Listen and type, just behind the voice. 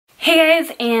Hey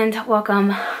guys, and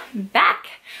welcome back.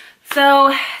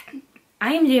 So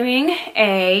I am doing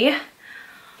a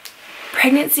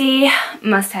pregnancy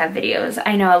must-have videos.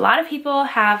 I know a lot of people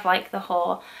have like the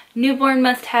whole newborn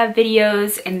must-have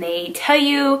videos and they tell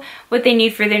you what they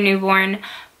need for their newborn,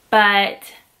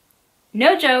 but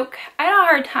no joke, I had a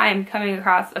hard time coming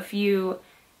across a few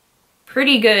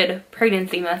pretty good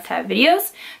pregnancy must-have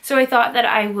videos, so I thought that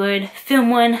I would film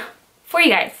one for you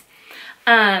guys.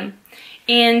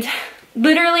 And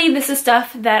literally this is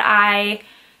stuff that I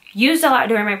used a lot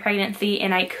during my pregnancy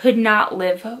and I could not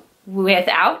live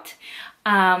without,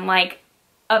 like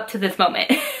up to this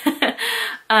moment.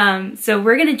 So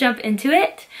we're gonna jump into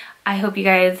it. I hope you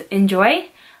guys enjoy.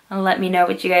 Let me know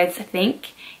what you guys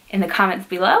think in the comments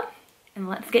below and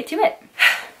let's get to it.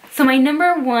 So my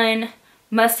number one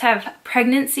must-have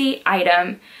pregnancy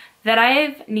item that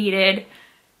I've needed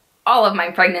all of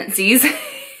my pregnancies,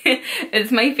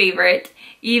 it's my favorite,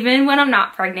 even when I'm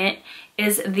not pregnant,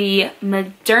 is the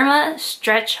Mederma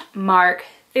Stretch Mark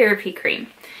Therapy Cream.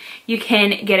 You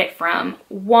can get it from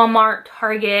Walmart,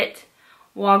 Target,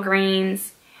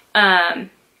 Walgreens.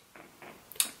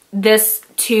 This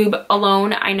tube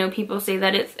alone, I know people say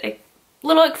that it's a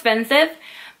little expensive,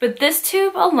 but this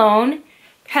tube alone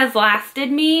has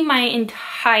lasted me my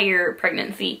entire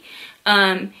pregnancy.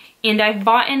 And I've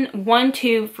bought in one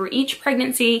tube for each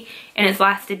pregnancy and it's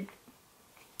lasted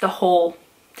the whole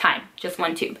time, just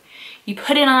one tube. You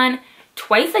put it on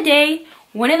twice a day,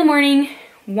 one in the morning,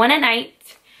 one at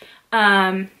night.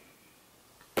 Lather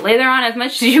on as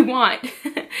much as you want.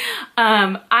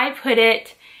 I put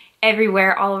it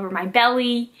everywhere, all over my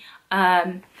belly,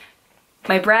 my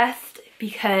breast,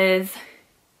 because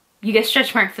you get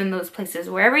stretch marks in those places.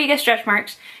 Wherever you get stretch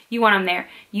marks, you want them there.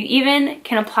 You even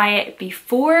can apply it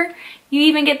before you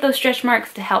even get those stretch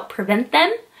marks to help prevent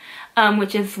them,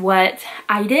 which is what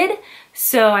I did.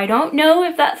 So I don't know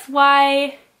if that's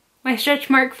why my stretch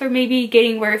marks are maybe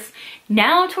getting worse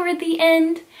now toward the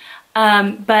end,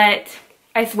 but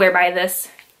I swear by this.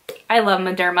 I love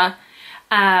Mederma.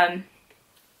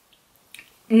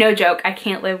 No joke, I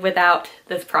can't live without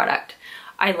this product.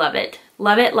 I love it.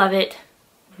 Love it, love it.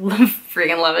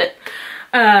 Freaking love it.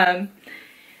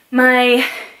 My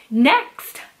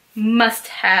next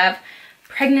must-have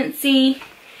pregnancy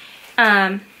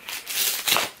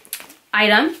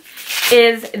item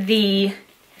is the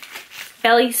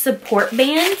belly support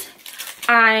band.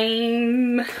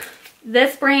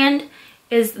 This brand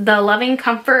is the Loving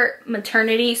Comfort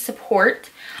Maternity Support.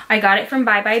 I got it from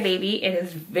Bye Bye Baby. It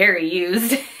is very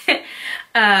used.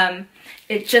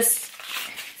 It's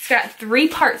got 3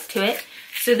 parts to it.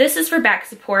 So this is for back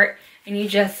support, and you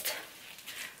just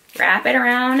wrap it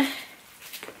around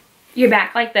your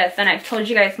back like this. And I've told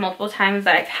you guys multiple times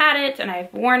that I've had it and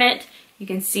I've worn it. You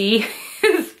can see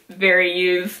it's very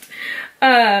used.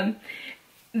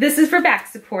 This is for back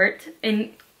support,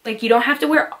 and like you don't have to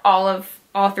wear all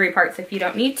 3 parts if you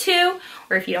don't need to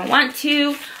or if you don't want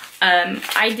to.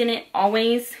 I didn't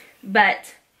always,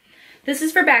 but this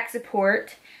is for back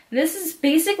support. This is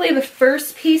basically the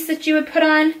first piece that you would put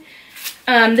on.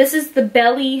 This is the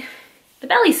belly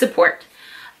support.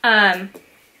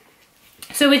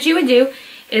 So what you would do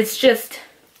is just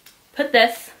put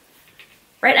this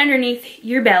right underneath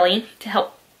your belly to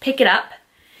help pick it up,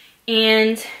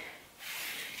 and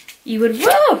you would,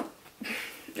 whoa,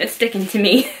 it's sticking to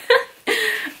me.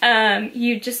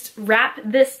 You just wrap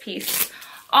this piece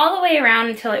all the way around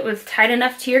until it was tight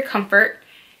enough to your comfort.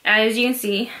 As you can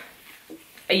see,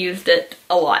 I used it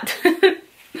a lot and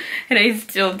I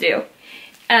still do.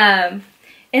 And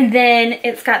then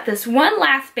it's got this one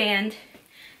last band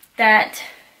that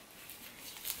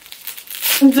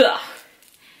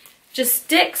just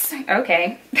sticks,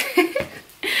 okay,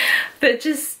 that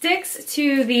just sticks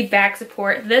to the back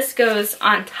support. This goes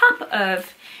on top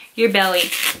of your belly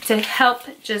to help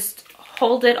just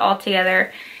hold it all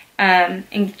together,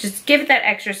 and just give it that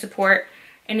extra support,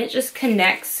 and it just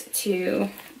connects to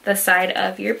the side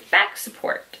of your back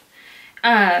support.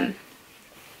 And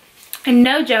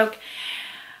no joke,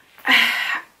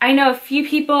 I know a few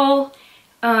people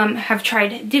have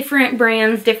tried different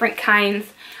brands, different kinds.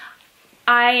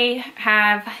 I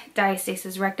have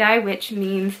diastasis recti, which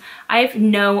means I have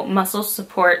no muscle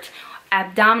support,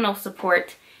 abdominal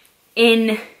support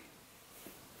in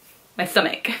my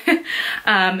stomach.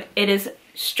 It is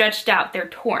stretched out, they're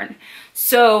torn.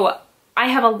 So I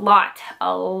have a lot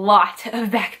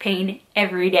of back pain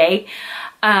every day.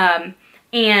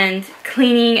 And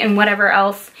cleaning and whatever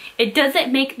else, it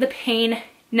doesn't make the pain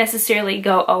necessarily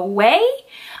go away.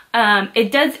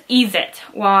 It does ease it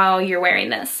while you're wearing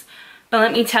this. But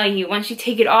let me tell you, once you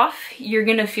take it off, you're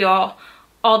gonna feel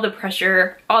all the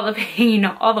pressure, all the pain,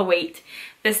 all the weight.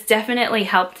 This definitely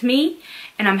helped me,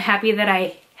 and I'm happy that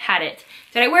I had it.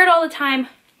 Did I wear it all the time?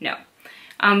 No,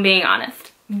 I'm being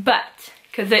honest. But,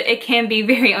 because it can be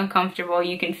very uncomfortable.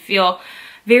 You can feel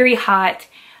very hot.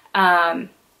 And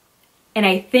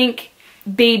I think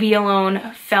baby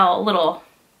alone felt a little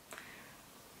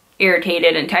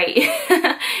irritated and tight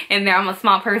in there. I'm a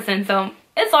small person, so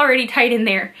it's already tight in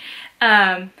there.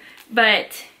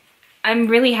 But I'm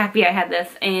really happy I had this,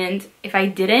 and if I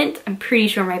didn't, I'm pretty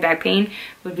sure my back pain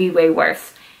would be way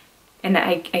worse. And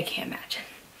I can't imagine.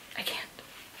 I can't.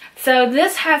 So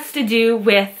this has to do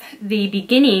with the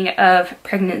beginning of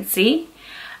pregnancy,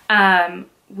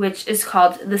 which is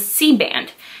called the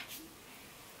C-band.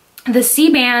 The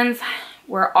C-bands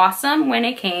were awesome when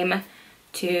it came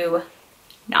to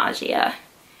nausea.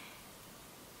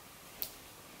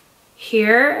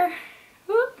 Here,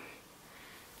 whoop,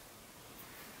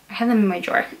 I have them in my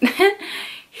drawer.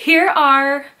 Here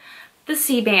are the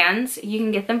C-bands. You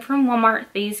can get them from Walmart.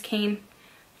 These came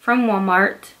from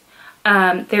Walmart.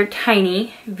 They're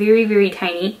tiny, very, very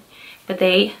tiny, but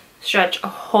they stretch a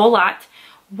whole lot.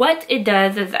 What it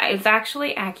does is it's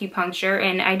actually acupuncture,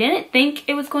 and I didn't think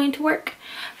it was going to work,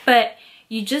 but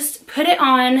you just put it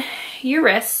on your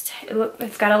wrist.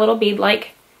 It's got a little bead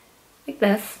like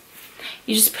this.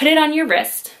 You just put it on your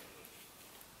wrist.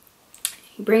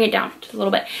 You bring it down just a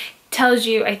little bit. It tells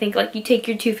you, I think, like you take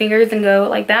your 2 fingers and go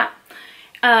like that.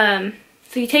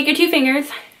 So you take your 2 fingers,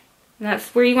 and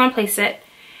that's where you want to place it.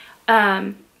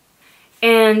 And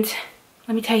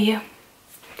let me tell you,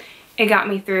 it got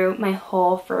me through my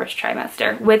whole first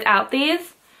trimester. Without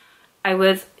these, I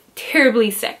was terribly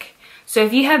sick. So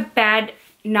if you have bad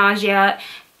nausea,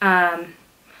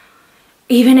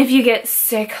 even if you get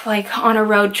sick like on a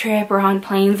road trip or on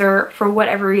planes, or for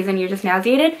whatever reason you're just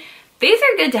nauseated, these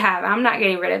are good to have. I'm not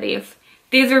getting rid of these.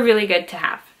 These are really good to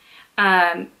have.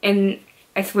 And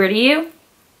I swear to you,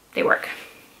 they work.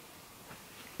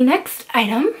 The next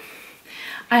item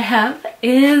I have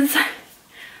is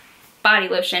body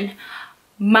lotion.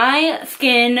 My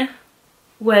skin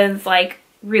was like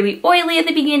really oily at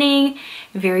the beginning,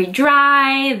 very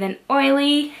dry, then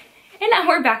oily, and now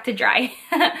we're back to dry.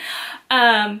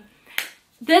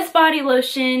 This body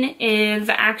lotion is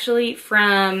actually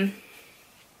from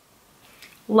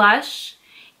Lush,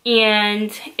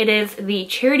 and it is the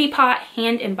Charity Pot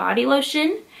Hand and Body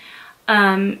Lotion.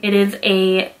 It is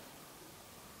a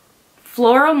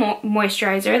floral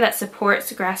moisturizer that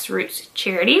supports grassroots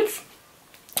charities.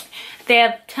 They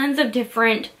have tons of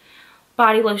different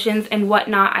body lotions and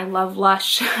whatnot. I love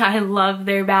Lush. I love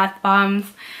their bath bombs.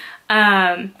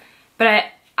 But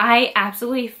I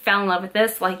absolutely fell in love with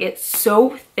this. Like, it's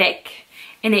so thick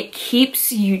and it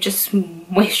keeps you just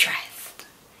moisturized.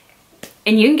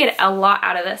 And you can get a lot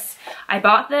out of this. I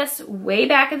bought this way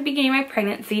back at the beginning of my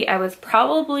pregnancy. I was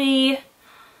probably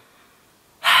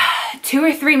 2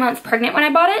 or 3 months pregnant when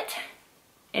I bought it,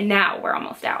 and now we're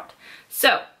almost out.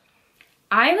 So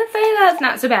I would say that's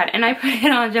not so bad, and I put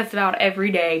it on just about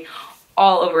every day,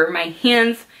 all over my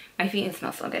hands, my feet. It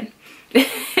smells so good.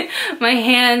 My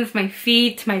hands, my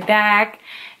feet, my back,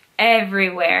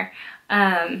 everywhere.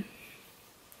 I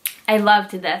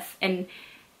loved this, and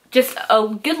just a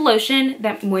good lotion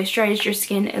that moisturized your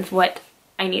skin is what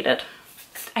I needed.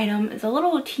 This item is a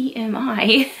little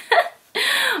TMI,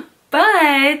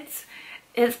 but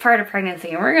it's part of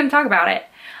pregnancy, and we're going to talk about it.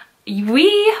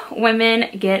 We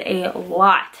women get a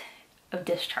lot of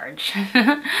discharge.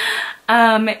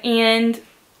 And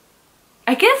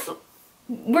I guess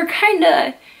we're kind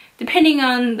of, depending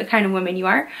on the kind of woman you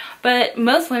are, but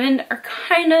most women are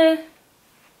kind of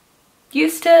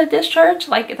used to discharge.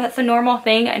 Like, that's a normal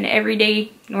thing, an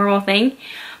everyday normal thing.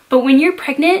 But when you're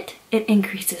pregnant, it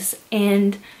increases,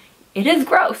 and it is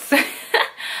gross.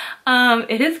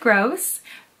 It is gross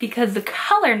because the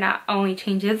color not only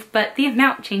changes, but the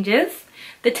amount changes,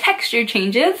 the texture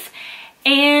changes,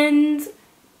 and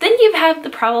then you have the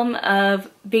problem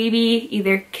of baby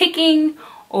either kicking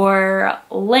or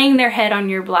laying their head on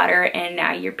your bladder, and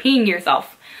now you're peeing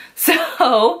yourself.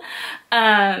 So,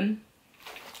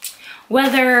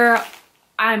 whether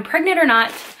I'm pregnant or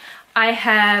not, I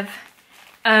have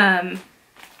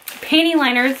panty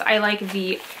liners. I like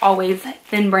the Always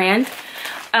Thin brand,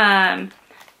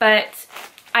 but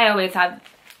I always have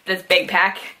this big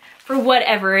pack for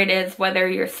whatever it is, whether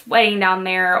you're sweating down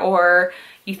there or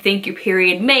you think your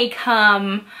period may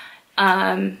come,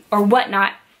 or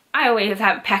whatnot. I always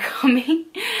have a pack on me.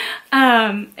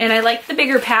 And I like the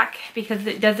bigger pack because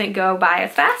it doesn't go by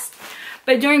as fast.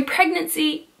 But during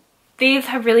pregnancy, these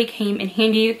have really came in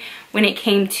handy when it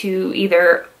came to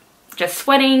either just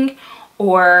sweating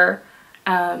or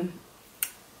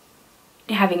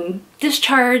having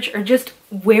discharge or just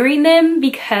wearing them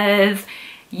because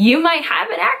you might have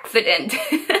an accident.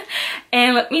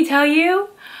 And let me tell you,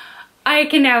 I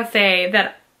can now say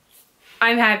that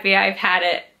I'm happy I've had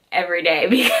it every day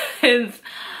because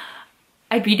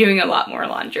I'd be doing a lot more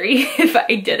laundry if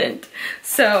I didn't.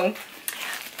 So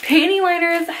panty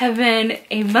liners have been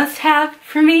a must-have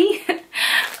for me.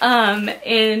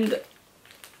 And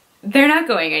they're not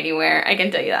going anywhere, I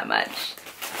can tell you that much.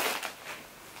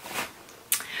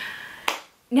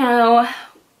 Now,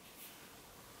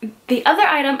 the other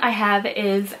item I have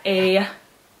is a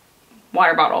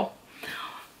water bottle,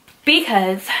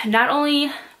 because not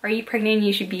only are you pregnant,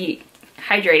 you should be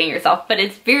hydrating yourself, but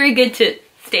it's very good to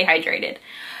stay hydrated.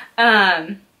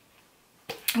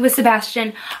 With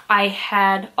Sebastian, I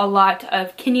had a lot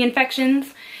of kidney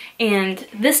infections, and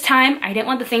this time I didn't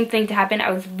want the same thing to happen.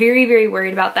 I was very, very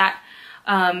worried about that.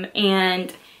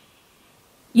 And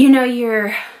you know,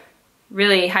 you're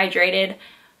really hydrated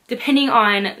depending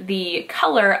on the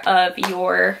color of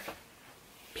your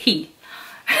pee.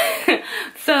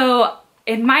 So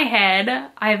in my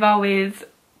head, I've always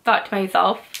thought to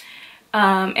myself,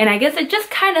 and I guess it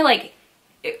just kind of like,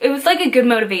 it was like a good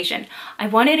motivation. I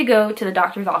wanted to go to the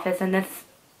doctor's office, and this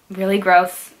really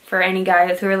gross for any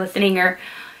guys who are listening, or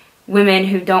women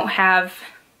who don't have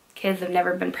kids, have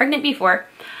never been pregnant before,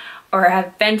 or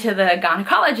have been to the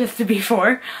gynecologist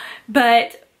before.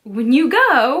 But when you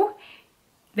go,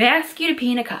 they ask you to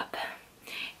pee in a cup,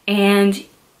 and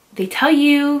they tell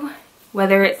you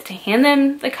whether it's to hand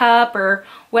them the cup or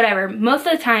whatever. Most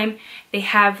of the time they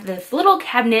have this little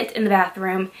cabinet in the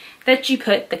bathroom that you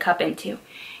put the cup into,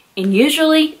 and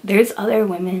usually there's other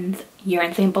women's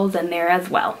urine samples in there as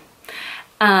well.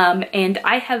 And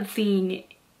I have seen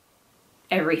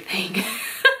everything.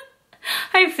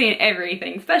 I've seen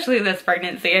everything, especially this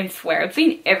pregnancy. I swear, I've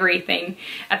seen everything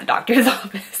at the doctor's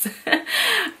office.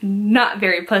 Not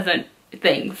very pleasant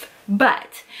things,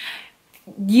 but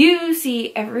you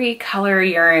see every color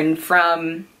urine,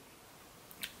 from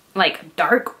like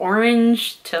dark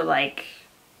orange to like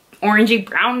orangey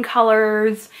brown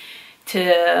colors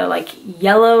to like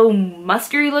yellow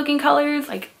mustardy looking colors.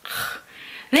 Like,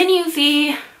 then you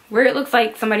see where it looks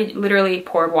like somebody literally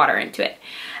poured water into it.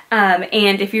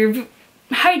 And if you're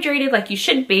hydrated like you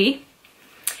should be,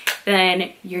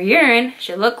 then your urine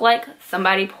should look like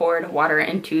somebody poured water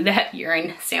into that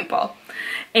urine sample.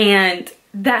 And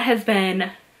that has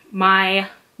been my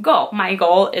goal. My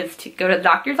goal is to go to the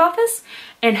doctor's office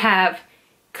and have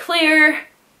clear,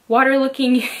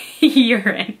 water-looking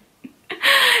urine.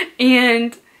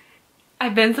 And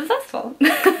I've been successful.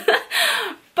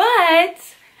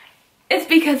 But it's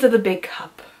because of the big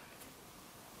cup.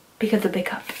 Because of the big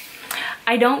cup.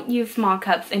 I don't use small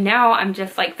cups, and now I'm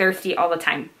just like thirsty all the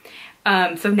time.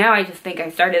 So now I just think I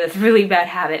started this really bad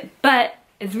habit, but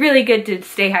it's really good to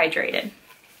stay hydrated.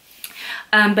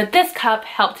 But this cup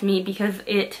helped me because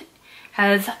it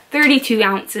has 32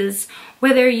 ounces.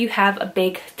 Whether you have a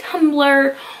big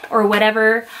tumbler or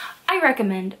whatever, I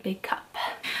recommend a big cup.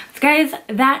 So guys,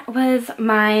 that was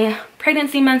my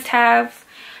pregnancy must-haves.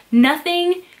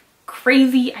 Nothing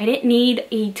crazy. I didn't need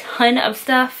a ton of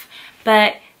stuff,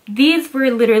 but these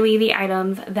were literally the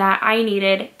items that I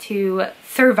needed to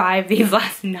survive these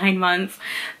last 9 months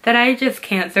that I just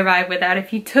can't survive without.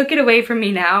 If you took it away from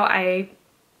me now, I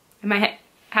might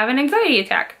have an anxiety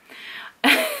attack.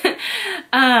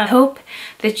 Hope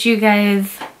that you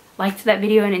guys liked that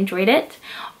video and enjoyed it.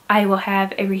 I will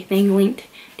have everything linked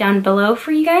down below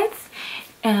for you guys.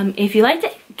 If you liked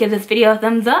it, give this video a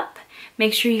thumbs up.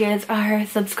 Make sure you guys are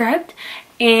subscribed,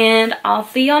 and I'll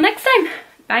see y'all next time.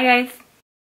 Bye guys.